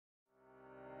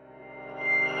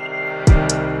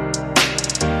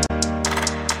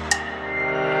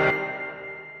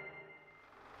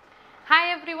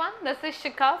everyone, this is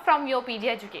Shikha from YourPedia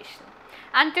Education,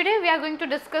 and today we are going to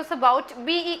discuss about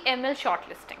BEML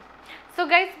shortlisting. So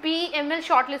guys, BEML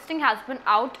shortlisting has been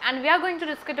out and we are going to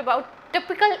discuss about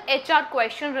typical HR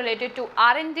question related to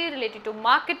R&D, related to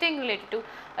marketing, related to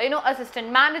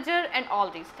assistant manager and all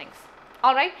these things.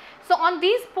 Alright, so on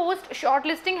these posts,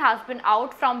 shortlisting has been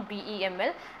out from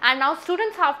BEML and now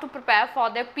students have to prepare for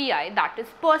their PI, that is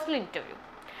personal interview.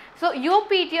 So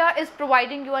YourPedia is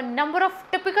providing you a number of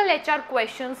typical HR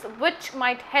questions which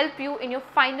might help you in your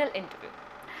final interview.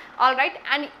 Alright,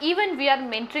 and even we are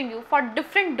mentoring you for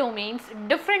different domains,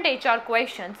 different HR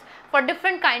questions for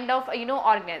different kind of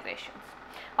organizations.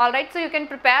 Alright, so you can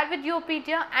prepare with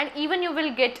YourPedia and even you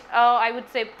will get I would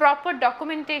say proper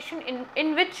documentation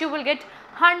in which you will get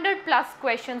 100 plus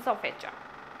questions of HR.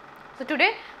 So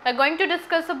today we are going to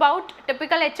discuss about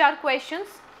typical HR questions,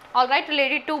 alright,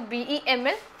 related to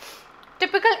BEML.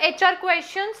 Typical HR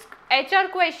questions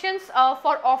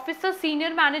for officer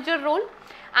senior manager role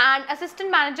and assistant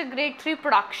manager grade 3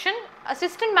 production,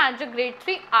 assistant manager grade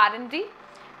 3 R&D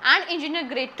and engineer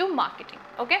grade 2 marketing.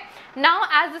 Okay, now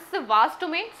as this is a vast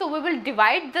domain, so we will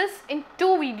divide this in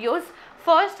two videos.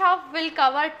 First half will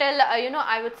cover till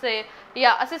I would say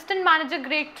assistant manager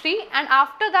grade 3, and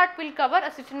after that we'll cover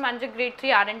assistant manager grade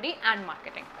 3 R&D and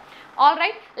marketing.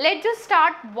 Alright, let's just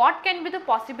start what can be the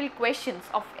possible questions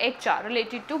of HR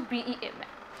related to BEML.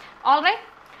 Alright,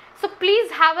 so please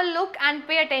have a look and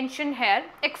pay attention here.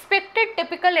 Expected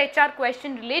typical HR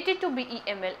question related to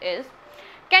BEML is,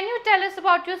 can you tell us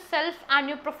about yourself and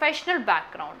your professional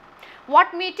background?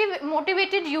 What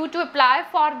motivated you to apply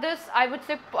for this, I would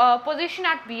say, position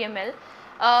at BEML?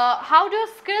 How do your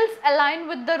skills align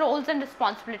with the roles and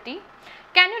responsibility?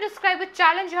 Can you describe a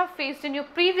challenge you have faced in your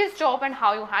previous job and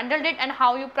how you handled it, and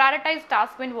how you prioritize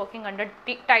tasks when working under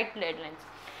tight deadlines?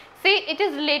 See, it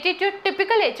is related to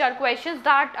typical HR questions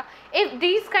that if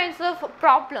these kinds of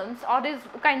problems or these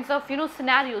kinds of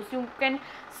scenarios you can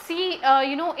see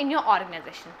in your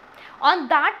organization. On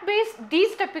that base,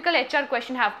 these typical HR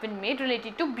questions have been made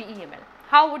related to BEML.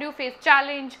 How would you face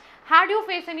challenge? Had you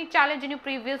faced any challenge in your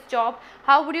previous job?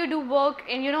 How would you do work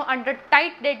in under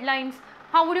tight deadlines?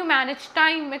 How would you manage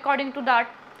time according to that?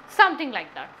 Something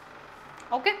like that.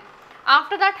 Okay.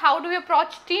 After that, how do you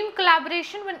approach team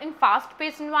collaboration when in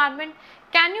fast-paced environment?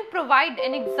 Can you provide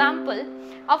an example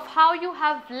of how you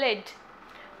have led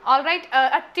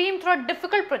a team through a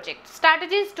difficult project?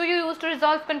 Strategies do you use to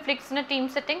resolve conflicts in a team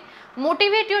setting?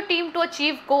 Motivate your team to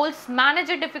achieve goals. Manage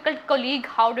a difficult colleague.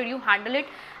 How do you handle it?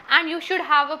 And you should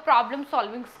have a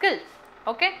problem-solving skills.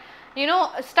 Okay.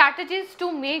 Strategies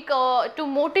to make to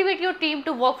motivate your team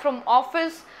to work from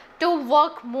office, to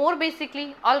work more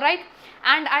basically. Alright,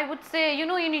 and I would say you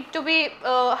need to be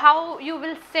how you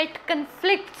will set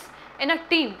conflicts in a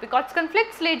team, because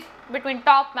conflicts leads between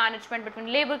top management,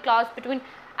 between labor class, between,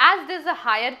 as there is a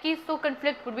hierarchy, so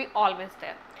conflict would be always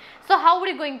there. So how are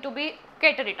you going to be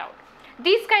cater it out?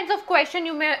 These kinds of question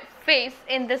you may face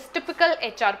in this typical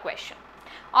HR question.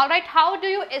 Alright, how do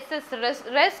you assess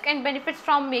risk and benefits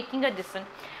from making a decision?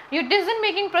 Your decision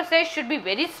making process should be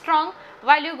very strong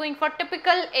while you are going for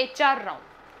typical HR round.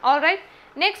 Alright,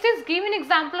 next is give an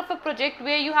example of a project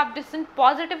where you have decision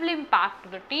positively impact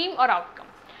the team or outcome.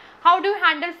 How do you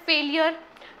handle failure?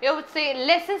 You would say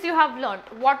lessons you have learned.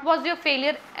 What was your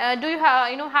failure? Do you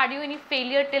have had you any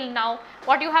failure till now?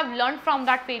 What you have learned from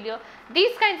that failure?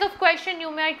 These kinds of question you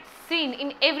might seen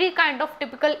in every kind of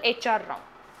typical HR round.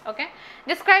 Okay,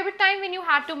 describe a time when you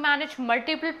had to manage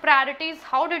multiple priorities.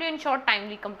 How did you ensure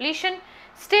timely completion?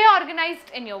 Stay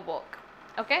organized in your work.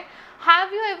 Okay,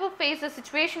 have you ever faced a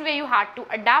situation where you had to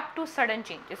adapt to sudden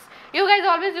changes? You guys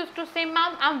always used to say,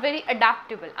 ma'am, I'm very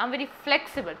adaptable, I'm very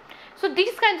flexible. So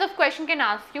these kinds of questions can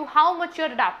ask you how much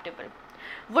you're adaptable.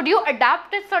 Would you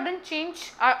adapt a sudden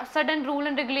change, a sudden rule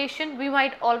and regulation? We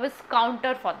might always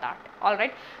counter for that.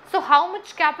 Alright, so how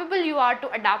much capable you are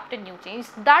to adapt a new change,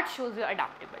 that shows your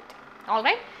adaptability.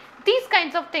 Alright, these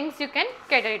kinds of things you can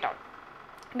cater it out.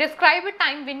 Describe a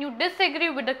time when you disagree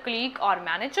with a colleague or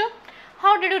manager.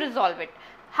 How did you resolve it?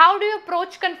 How do you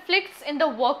approach conflicts in the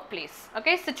workplace?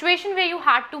 Okay, situation where you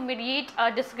had to mediate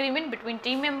a disagreement between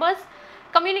team members.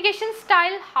 Communication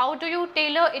style, how do you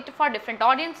tailor it for different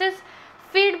audiences?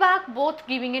 Feedback, both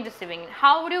giving and receiving.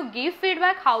 How would you give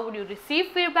feedback? How would you receive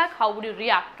feedback? How would you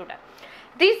react to that?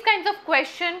 These kinds of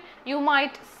question you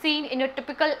might see in your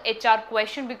typical HR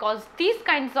question, because these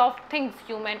kinds of things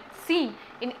you might see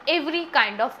in every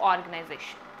kind of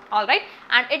organization. Alright,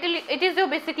 and it is your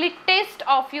basically test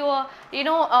of your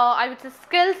I would say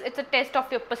skills. It's a test of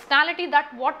your personality,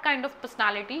 that what kind of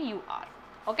personality you are.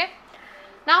 Okay,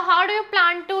 Now, how do you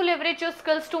plan to leverage your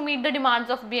skills to meet the demands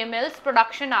of BEML's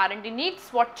production R&D needs?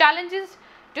 What challenges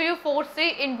do you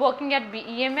foresee in working at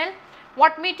BEML?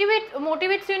 What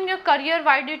motivates you in your career?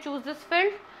 Why do you choose this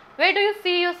field? Where do you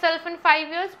see yourself in 5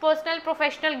 years? Personal,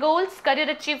 professional goals, career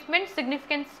achievements,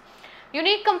 significance,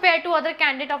 unique compared to other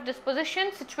candidate of this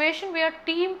position, situation where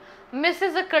team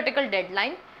misses a critical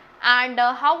deadline, and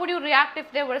how would you react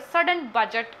if there were a sudden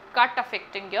budget cut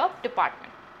affecting your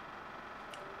department?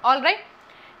 Alright.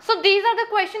 So these are the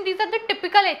questions, these are the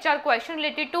typical HR questions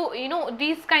related to,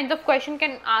 these kinds of questions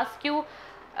can ask you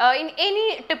in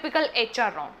any typical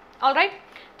HR round. Alright.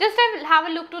 Just have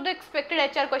a look to the expected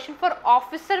HR question for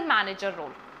officer manager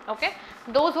role. Okay.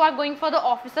 Those who are going for the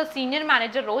officer senior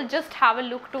manager role, just have a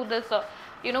look to this,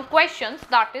 questions,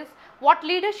 that is, what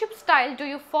leadership style do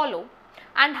you follow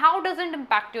and how does it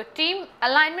impact your team,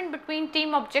 alignment between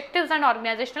team objectives and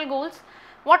organizational goals,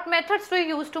 what methods do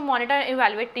you use to monitor and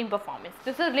evaluate team performance.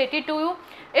 This is related to you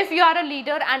if you are a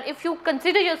leader and if you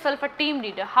consider yourself a team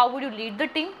leader, how would you lead the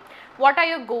team, what are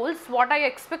your goals, what are your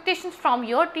expectations from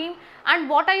your team, and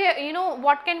what are your,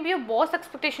 what can be your boss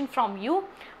expectation from you,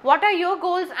 what are your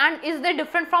goals and is they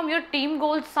different from your team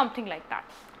goals, something like that.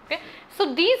 Okay.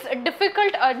 So these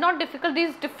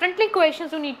these differently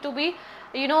questions you need to be,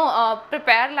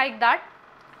 prepare like that.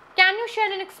 Can you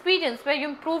share an experience where you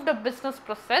improved a business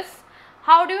process?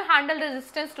 How do you handle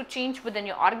resistance to change within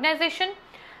your organization?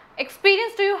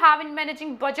 Experience do you have in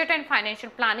managing budget and financial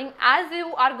planning? As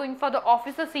you are going for the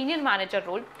officer senior manager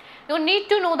role, you need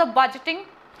to know the budgeting,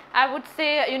 I would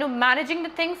say, managing the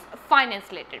things finance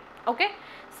related. Okay.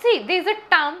 See, there is a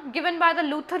term given by the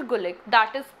Luther Gulick,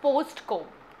 that is post-corp.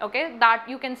 Okay, that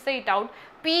you can say it out,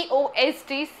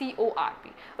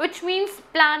 POSTCORP, which means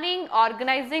planning,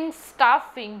 organizing,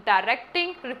 staffing,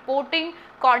 directing, reporting,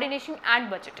 coordination and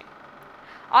budgeting.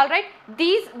 Alright,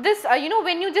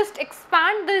 when you just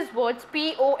expand these words,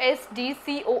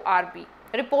 POSTCORP,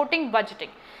 reporting, budgeting,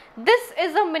 this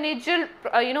is a managerial,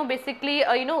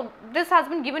 this has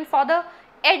been given for the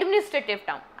administrative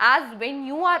term, as when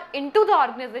you are into the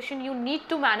organization, you need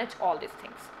to manage all these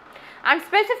things. And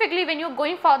specifically when you are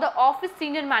going for the office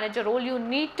senior manager role, you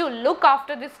need to look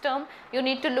after this term, you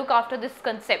need to look after this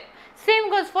concept. Same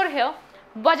goes for here,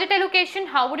 budget allocation,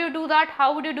 how would you do that,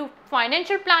 how would you do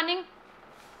financial planning,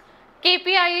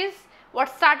 KPIs, what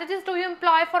strategies do you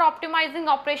employ for optimizing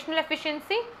operational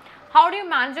efficiency, how do you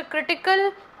manage a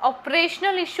critical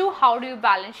operational issue, how do you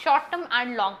balance short term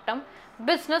and long term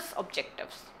business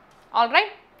objectives.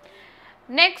 Alright.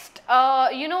 Next, these are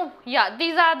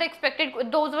the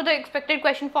expected, those were the expected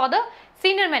questions for the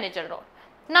senior manager role.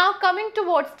 Now coming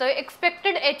towards the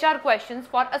expected HR questions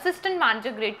for assistant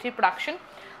manager grade 3 production.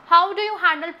 How do you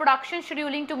handle production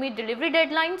scheduling to meet delivery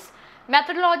deadlines?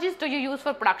 Methodologies do you use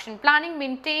for production planning,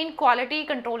 maintain quality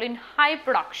control in high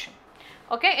production?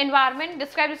 Okay, environment,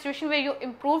 describe the situation where you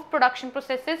improve production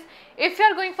processes. If you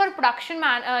are going for production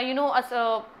as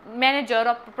a manager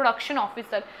or production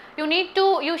officer,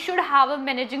 you should have a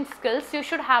managing skills, you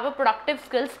should have a productive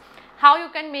skills, how you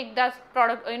can make that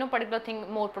product, particular thing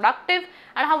more productive,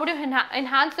 and how would you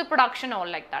enhance the production, all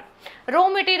like that. Raw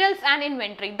materials and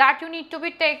inventory, that you need to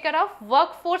be take care of.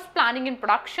 Workforce planning in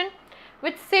production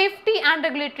with safety and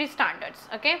regulatory standards.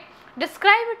 Okay.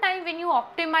 Describe a time when you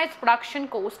optimize production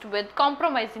cost with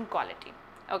compromising quality.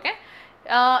 Okay.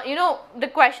 The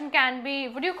question can be,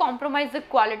 would you compromise the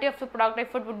quality of the product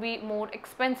if it would be more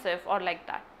expensive or like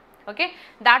that? Okay.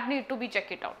 That need to be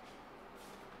check it out.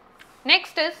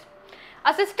 Next is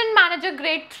assistant manager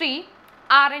grade 3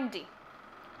 R&D.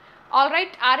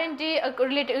 Alright, R&D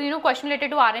related, question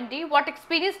related to R&D. What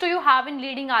experience do you have in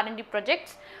leading R&D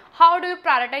projects? How do you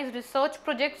prioritize research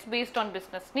projects based on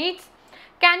business needs?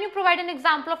 Can you provide an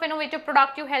example of innovative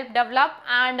product you help develop,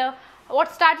 and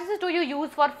what strategies do you use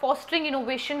for fostering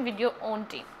innovation with your own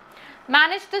team?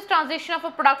 Manage this transition of a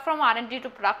product from R&D to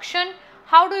production.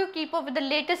 How do you keep up with the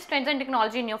latest trends and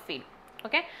technology in your field?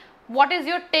 Okay. What is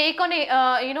your take on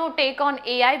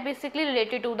AI basically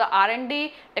related to the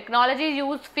R&D, technology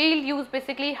use, field use,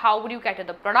 basically how would you cater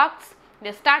the products,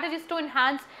 the strategies to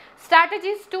enhance,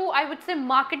 strategies to, I would say,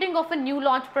 marketing of a new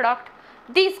launch product,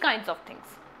 these kinds of things.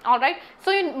 Alright,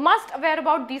 so you must aware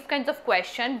about these kinds of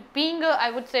questions. Being a, I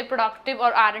would say, productive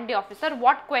or R&D officer,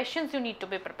 what questions you need to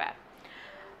be prepared.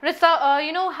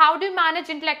 How do you manage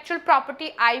intellectual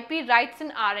property IP rights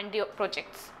in R&D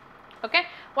projects? Okay,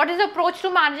 what is the approach to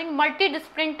managing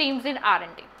multidisciplinary teams in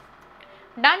R&D?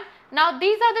 Done. Now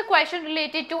these are the questions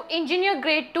related to engineer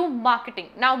grade 2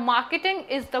 marketing. Now marketing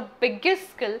is the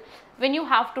biggest skill when you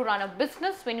have to run a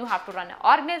business, when you have to run an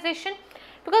organization.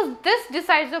 because this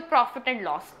decides your profit and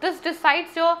loss. This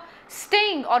decides your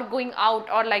staying or going out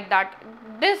or like that.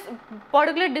 This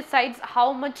particularly decides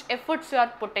how much efforts you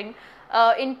are putting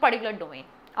in particular domain.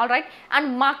 Alright,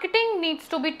 and marketing needs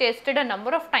to be tested a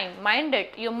number of times. Mind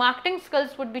it, your marketing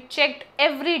skills would be checked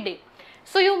every day.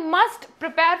 So you must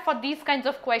prepare for these kinds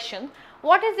of questions.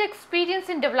 What is the experience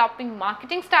in developing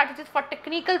marketing strategies for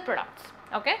technical products?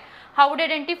 Okay, how would you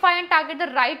identify and target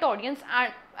the right audience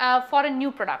and for a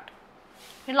new product?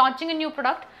 You're launching a new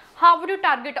product. How would you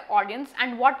target an audience,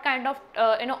 and what kind of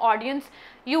audience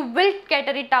you will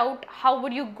cater it out? How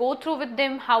would you go through with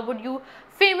them? How would you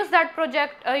famous that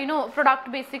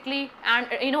product basically, and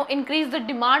increase the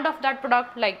demand of that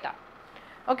product like that?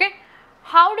 Okay,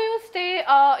 how do you stay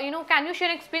can you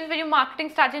share experience where your marketing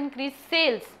strategy increase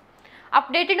sales?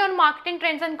 Updated on marketing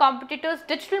trends and competitors,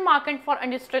 digital marketing for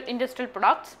industrial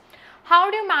products.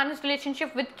 How do you manage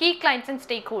relationship with key clients and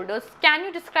stakeholders? Can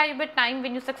you describe a time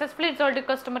when you successfully resolved a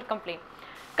customer complaint?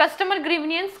 Customer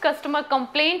grievance, customer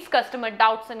complaints, customer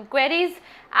doubts and queries.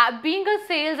 Being a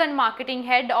sales and marketing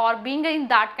head or being in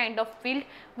that kind of field,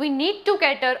 we need to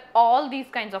cater all these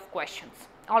kinds of questions.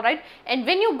 Alright, and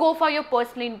when you go for your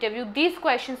personal interview, these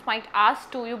questions might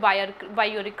asked to you by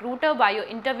your recruiter, by your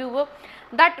interviewer,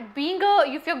 that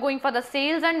if you're going for the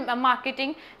sales and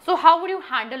marketing, so how would you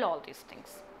handle all these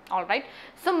things? Alright,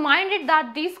 so mind it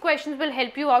that these questions will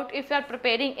help you out if you are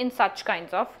preparing in such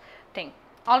kinds of thing.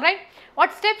 Alright,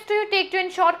 what steps do you take to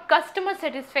ensure customer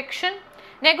satisfaction?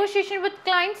 Negotiation with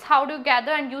clients, how do you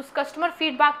gather and use customer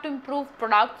feedback to improve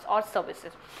products or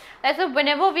services? So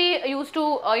whenever we used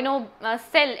to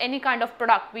sell any kind of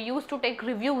product, we used to take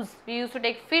reviews, we used to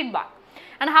take feedback,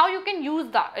 and how you can use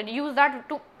that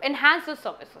to enhance your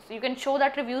services. You can show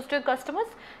that reviews to your customers,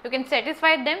 you can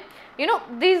satisfy them.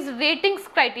 These ratings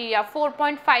criteria,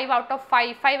 4.5 out of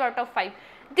 5, 5 out of 5,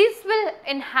 this will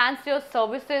enhance your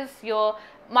services, your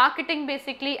marketing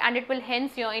basically, and it will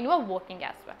hence your working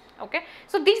as well. Okay,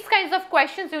 so these kinds of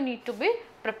questions you need to be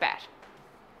prepared.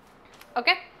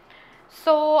 Okay,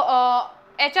 so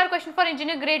HR question for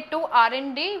engineer grade 2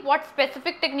 R&D. What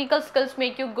specific technical skills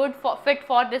make you fit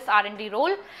for this R&D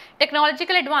role?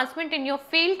 Technological advancement in your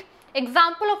field.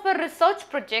 Example of a research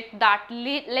project that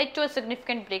led to a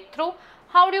significant breakthrough.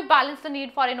 How do you balance the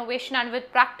need for innovation and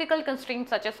with practical constraints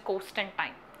such as cost and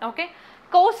time? Okay,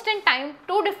 cost and time,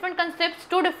 two different concepts,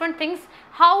 two different things.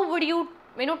 How would you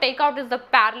take out is the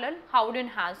parallel? How would you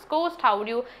enhance cost? How would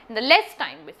you in the less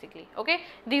time basically? Okay,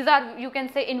 these are, you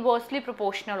can say, inversely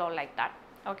proportional or like that.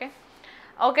 Okay,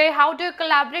 how do you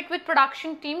collaborate with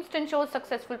production teams to ensure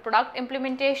successful product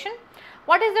implementation?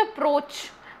 What is the approach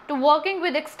to working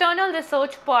with external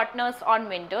research partners or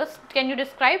vendors? Can you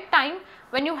describe time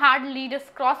when you had lead a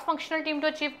cross-functional team to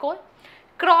achieve goal?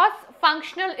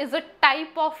 Cross-functional is a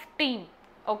type of team.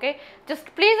 Okay, just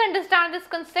please understand this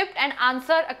concept and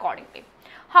answer accordingly.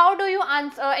 How do you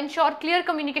ensure clear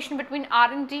communication between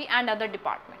R&D and other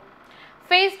departments?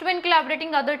 Faced when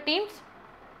collaborating other teams?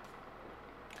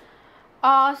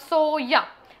 So yeah,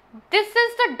 this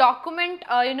is the document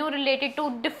related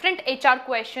to different HR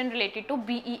question related to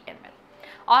BEML.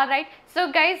 Alright,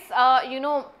 so guys,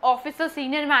 officer,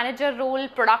 senior manager role,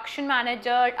 production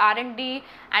manager, R&D,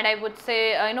 and I would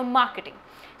say marketing.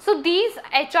 So these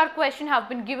HR questions have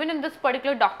been given in this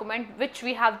particular document which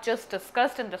we have just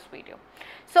discussed in this video.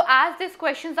 So as these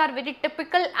questions are very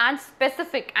typical and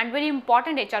specific and very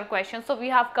important HR questions, so we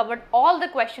have covered all the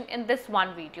questions in this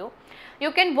one video.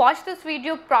 You can watch this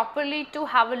video properly to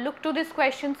have a look to these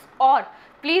questions, or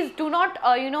please do not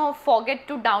forget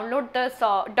to download this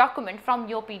document from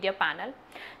YourPedia panel,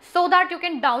 so that you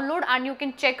can download and you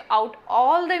can check out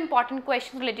all the important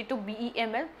questions related to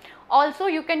BEML. Also,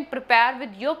 you can prepare with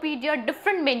YourPedia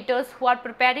different mentors who are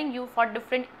preparing you for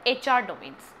different HR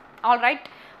domains. Alright,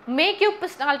 make your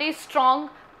personality strong,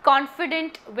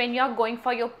 confident when you are going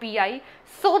for your PI,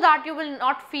 so that you will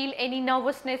not feel any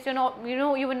nervousness, you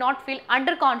will not feel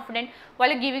underconfident while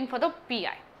you're giving for the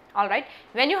PI. Alright,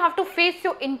 when you have to face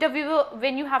your interviewer,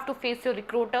 when you have to face your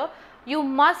recruiter, you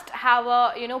must have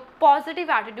a positive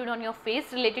attitude on your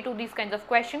face related to these kinds of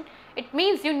questions. It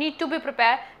means you need to be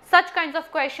prepared such kinds of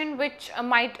questions which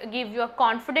might give you a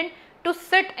confidence to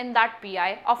sit in that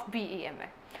PI of BEML.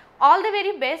 All the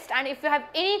very best, and if you have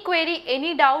any query,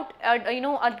 any doubt,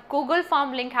 a Google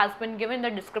form link has been given in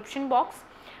the description box,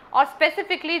 or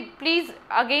specifically, please,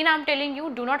 again I am telling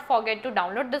you, do not forget to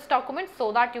download this document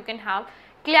so that you can have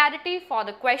clarity for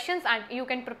the questions and you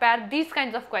can prepare these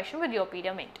kinds of questions with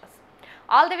YourPedia mentors.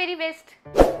 All the very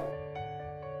best.